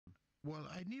Well,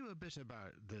 I knew a bit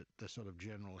about the sort of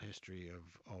general history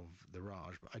of the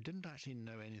Raj, but I didn't actually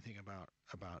know anything about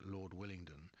Lord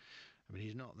Willingdon. I mean,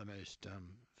 he's not the most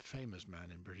famous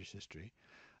man in British history,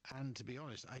 and to be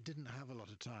honest, I didn't have a lot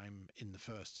of time in the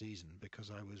first season because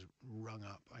I was rung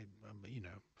up.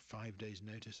 5 days'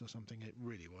 notice or something. It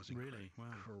really was Really? Wow.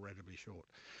 incredibly short.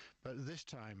 But this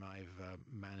time, I've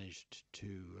managed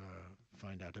to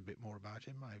find out a bit more about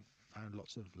him. I've found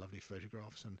lots of lovely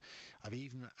photographs, and I've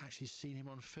even actually seen him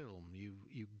on film. You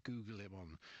Google him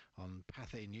on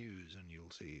Pathé News, and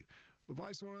you'll see the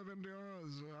Viceroy of India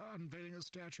is unveiling a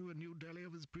statue in New Delhi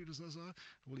of his predecessor.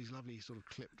 All these lovely sort of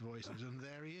clipped voices, and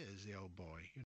there he is, the old boy.